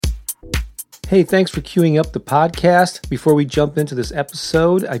Hey, thanks for queuing up the podcast. Before we jump into this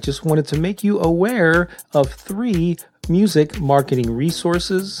episode, I just wanted to make you aware of 3 music marketing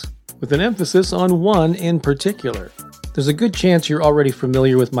resources with an emphasis on one in particular. There's a good chance you're already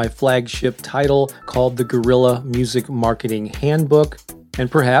familiar with my flagship title called the Guerrilla Music Marketing Handbook, and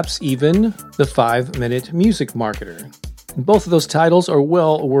perhaps even the 5-Minute Music Marketer. And both of those titles are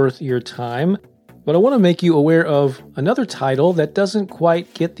well worth your time. But I want to make you aware of another title that doesn't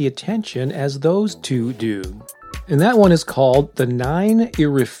quite get the attention as those two do. And that one is called The 9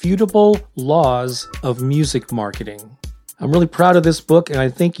 Irrefutable Laws of Music Marketing. I'm really proud of this book, and I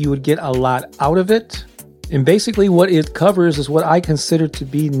think you would get a lot out of it. And basically what it covers is what I consider to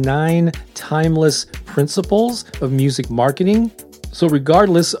be 9 timeless principles of music marketing. So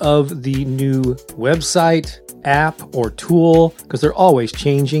regardless of the new website, app, or tool, because they're always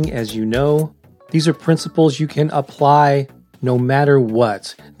changing, as you know, these are principles you can apply no matter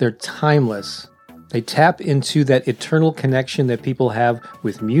what. They're timeless. They tap into that eternal connection that people have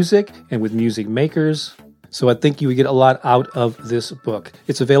with music and with music makers. So I think you would get a lot out of this book.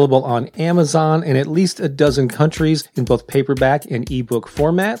 It's available on Amazon in at least a dozen countries in both paperback and ebook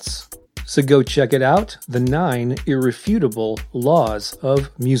formats. So go check it out, The 9 Irrefutable Laws of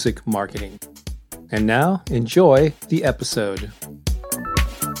Music Marketing. And now, enjoy the episode.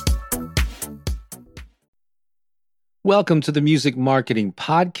 Welcome to the Music Marketing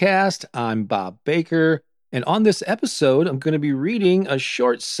Podcast. I'm Bob Baker, and on this episode, I'm going to be reading a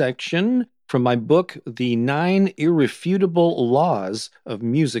short section from my book, The 9 Irrefutable Laws of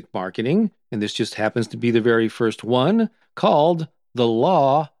Music Marketing, and this just happens to be the very first one, called The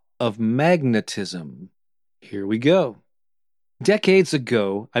Law of Magnetism. Here we go. Decades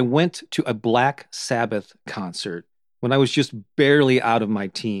ago, I went to a Black Sabbath concert when I was just barely out of my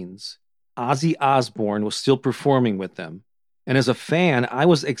teens. Ozzy Osbourne was still performing with them, and as a fan, I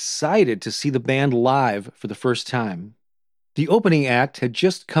was excited to see the band live for the first time. The opening act had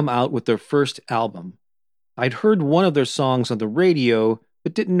just come out with their first album. I'd heard one of their songs on the radio,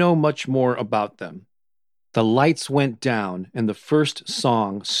 but didn't know much more about them. The lights went down, and the first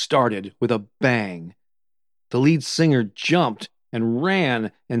song started with a bang. The lead singer jumped and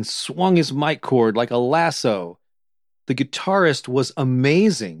ran and swung his mic cord like a lasso. The guitarist was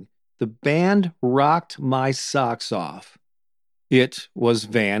amazing. The band rocked my socks off. It was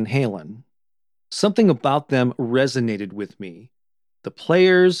Van Halen. Something about them resonated with me. The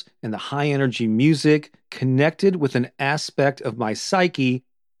players and the high-energy music connected with an aspect of my psyche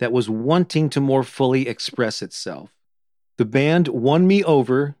that was wanting to more fully express itself. The band won me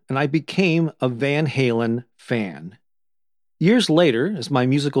over, and I became a Van Halen fan. Years later, as my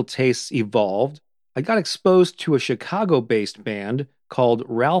musical tastes evolved, I got exposed to a Chicago-based band called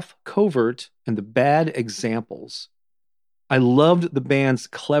Ralph Covert and the Bad Examples. I loved the band's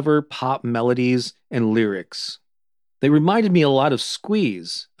clever pop melodies and lyrics. They reminded me a lot of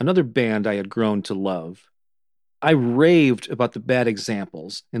Squeeze, another band I had grown to love. I raved about the Bad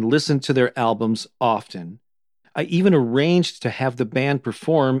Examples and listened to their albums often. I even arranged to have the band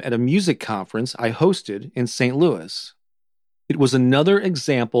perform at a music conference I hosted in St. Louis. It was another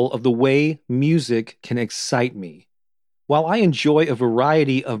example of the way music can excite me. While I enjoy a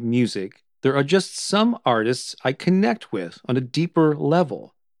variety of music, there are just some artists I connect with on a deeper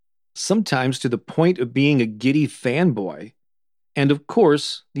level, sometimes to the point of being a giddy fanboy. And of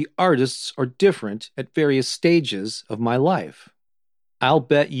course, the artists are different at various stages of my life. I'll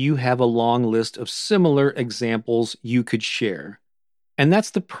bet you have a long list of similar examples you could share. And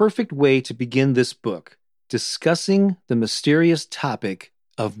that's the perfect way to begin this book, discussing the mysterious topic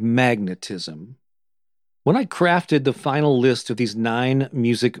of magnetism. When I crafted the final list of these 9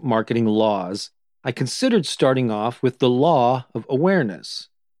 music marketing laws, I considered starting off with the law of awareness.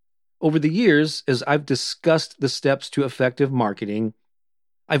 Over the years, as I've discussed the steps to effective marketing,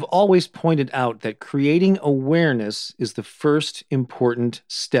 I've always pointed out that creating awareness is the first important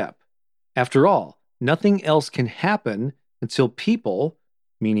step. After all, nothing else can happen until people,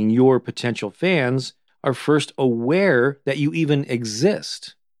 meaning your potential fans, are first aware that you even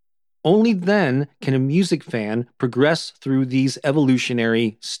exist. Only then can a music fan progress through these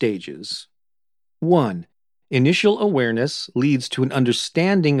evolutionary stages. 1. Initial awareness leads to an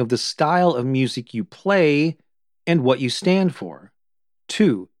understanding of the style of music you play and what you stand for.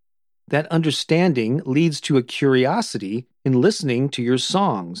 2. That understanding leads to a curiosity in listening to your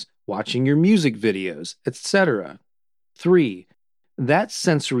songs, watching your music videos, etc. 3. That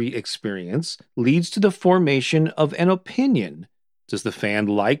sensory experience leads to the formation of an opinion. Does the fan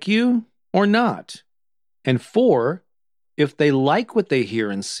like you or not? And 4, if they like what they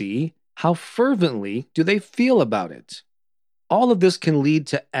hear and see, how fervently do they feel about it? All of this can lead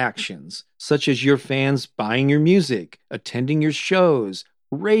to actions, such as your fans buying your music, attending your shows,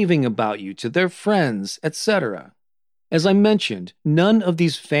 raving about you to their friends, etc. As I mentioned, none of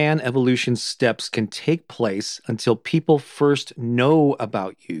these fan evolution steps can take place until people first know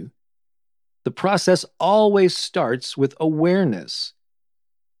about you. The process always starts with awareness.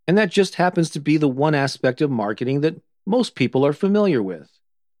 And that just happens to be the one aspect of marketing that most people are familiar with.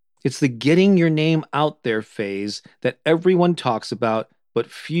 It's the getting your name out there phase that everyone talks about, but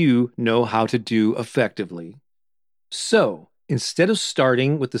few know how to do effectively. So, instead of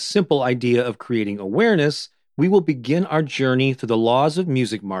starting with the simple idea of creating awareness, we will begin our journey through the laws of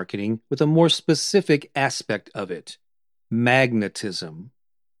music marketing with a more specific aspect of it: magnetism.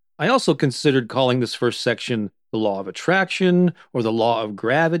 I also considered calling this first section the law of attraction or the law of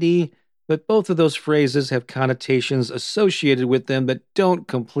gravity, but both of those phrases have connotations associated with them that don't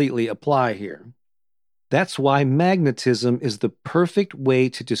completely apply here. That's why magnetism is the perfect way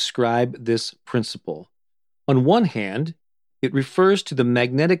to describe this principle. On one hand, it refers to the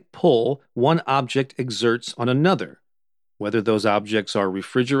magnetic pull one object exerts on another, whether those objects are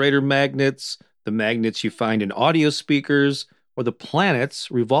refrigerator magnets, the magnets you find in audio speakers, or the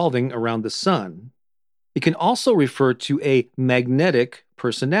planets revolving around the sun. It can also refer to a magnetic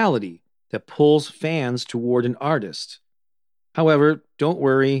personality that pulls fans toward an artist. However, don't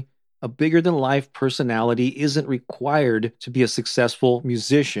worry, a bigger-than-life personality isn't required to be a successful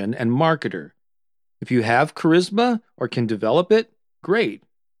musician and marketer. If you have charisma or can develop it, great,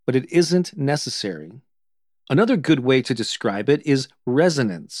 but it isn't necessary. Another good way to describe it is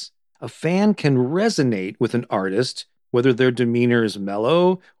resonance. A fan can resonate with an artist, whether their demeanor is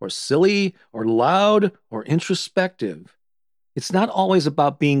mellow or silly or loud or introspective. It's not always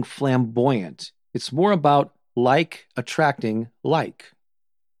about being flamboyant. It's more about like attracting like.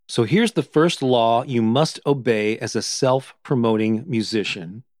 So here's the first law you must obey as a self-promoting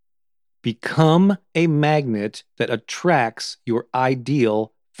musician. Become a magnet that attracts your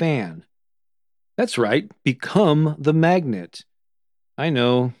ideal fan. That's right, become the magnet. I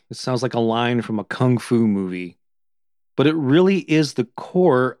know, it sounds like a line from a kung fu movie, but it really is the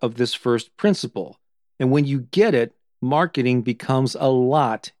core of this first principle. And when you get it, marketing becomes a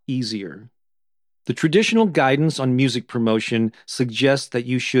lot easier. The traditional guidance on music promotion suggests that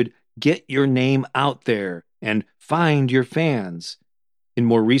you should get your name out there and find your fans. In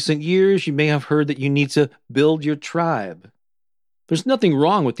more recent years, you may have heard that you need to build your tribe. There's nothing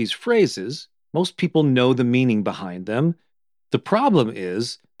wrong with these phrases. Most people know the meaning behind them. The problem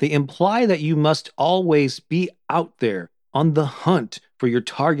is, they imply that you must always be out there on the hunt for your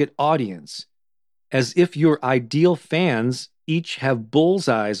target audience, as if your ideal fans each have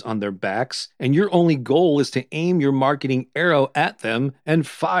bullseyes on their backs and your only goal is to aim your marketing arrow at them and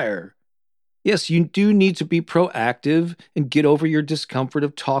fire. Yes, you do need to be proactive and get over your discomfort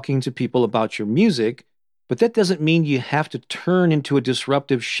of talking to people about your music, but that doesn't mean you have to turn into a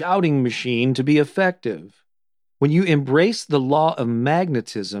disruptive shouting machine to be effective. When you embrace the law of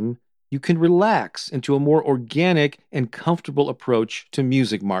magnetism, you can relax into a more organic and comfortable approach to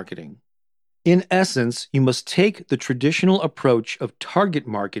music marketing. In essence, you must take the traditional approach of target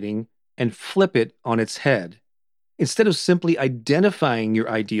marketing and flip it on its head. Instead of simply identifying your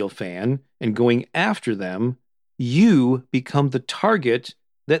ideal fan and going after them, you become the target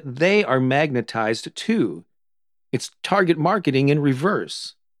that they are magnetized to. It's target marketing in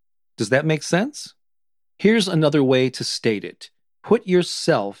reverse. Does that make sense? Here's another way to state it. Put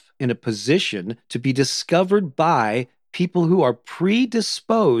yourself in a position to be discovered by people who are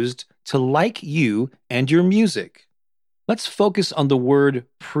predisposed to like you and your music. Let's focus on the word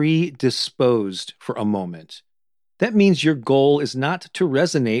predisposed for a moment. That means your goal is not to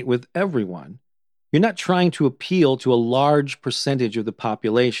resonate with everyone. You're not trying to appeal to a large percentage of the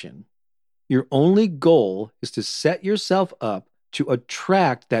population. Your only goal is to set yourself up to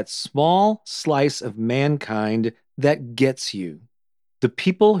attract that small slice of mankind that gets you. The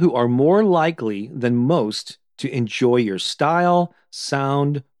people who are more likely than most to enjoy your style,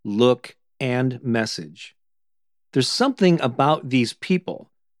 sound, look, and message. There's something about these people,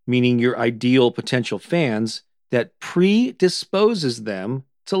 meaning your ideal potential fans, that predisposes them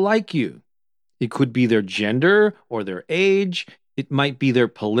to like you. It could be their gender or their age. It might be their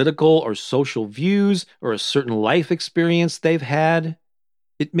political or social views or a certain life experience they've had.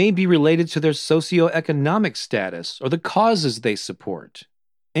 It may be related to their socioeconomic status or the causes they support.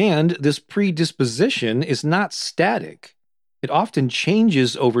 And this predisposition is not static. It often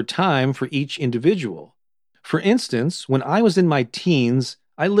changes over time for each individual. For instance, when I was in my teens,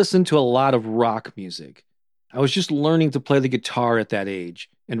 I listened to a lot of rock music. I was just learning to play the guitar at that age,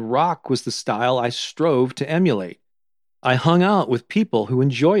 and rock was the style I strove to emulate. I hung out with people who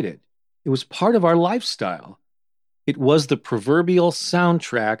enjoyed it. It was part of our lifestyle. It was the proverbial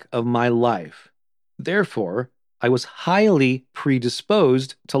soundtrack of my life. Therefore, I was highly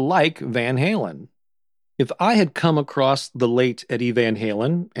predisposed to like Van Halen. If I had come across the late Eddie Van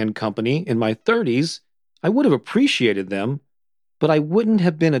Halen and company in my 30s, I would have appreciated them, but I wouldn't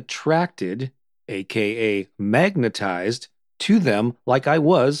have been attracted, aka magnetized, to them like I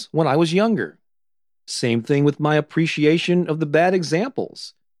was when I was younger. Same thing with my appreciation of the bad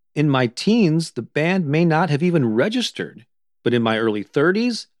examples. In my teens, the band may not have even registered, but in my early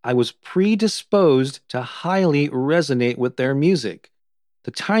 30s, I was predisposed to highly resonate with their music.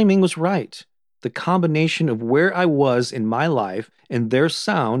 The timing was right. The combination of where I was in my life and their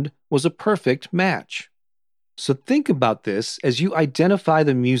sound was a perfect match. So think about this as you identify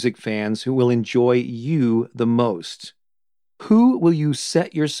the music fans who will enjoy you the most. Who will you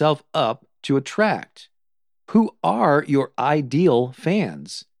set yourself up to attract? Who are your ideal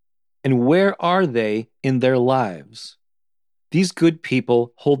fans? And where are they in their lives? These good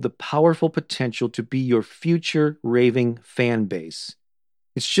people hold the powerful potential to be your future raving fan base.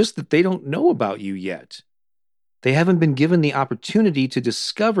 It's just that they don't know about you yet. They haven't been given the opportunity to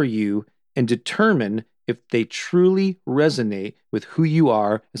discover you and determine if they truly resonate with who you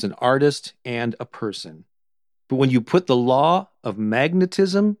are as an artist and a person. But when you put the law of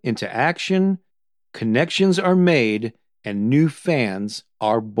magnetism into action, connections are made and new fans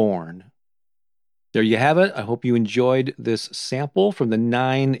are born. There you have it. I hope you enjoyed this sample from the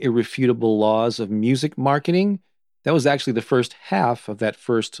 9 Irrefutable Laws of Music Marketing. That was actually the first half of that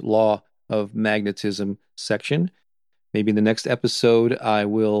first law of magnetism section. Maybe in the next episode, I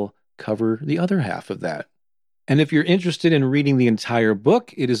will cover the other half of that. And if you're interested in reading the entire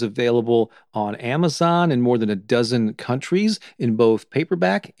book, it is available on Amazon in more than a dozen countries in both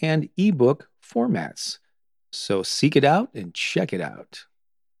paperback and ebook formats. So seek it out and check it out.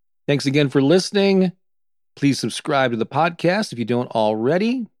 Thanks again for listening. Please subscribe to the podcast if you don't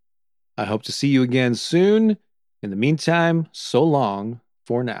already. I hope to see you again soon. In the meantime, so long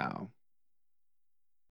for now.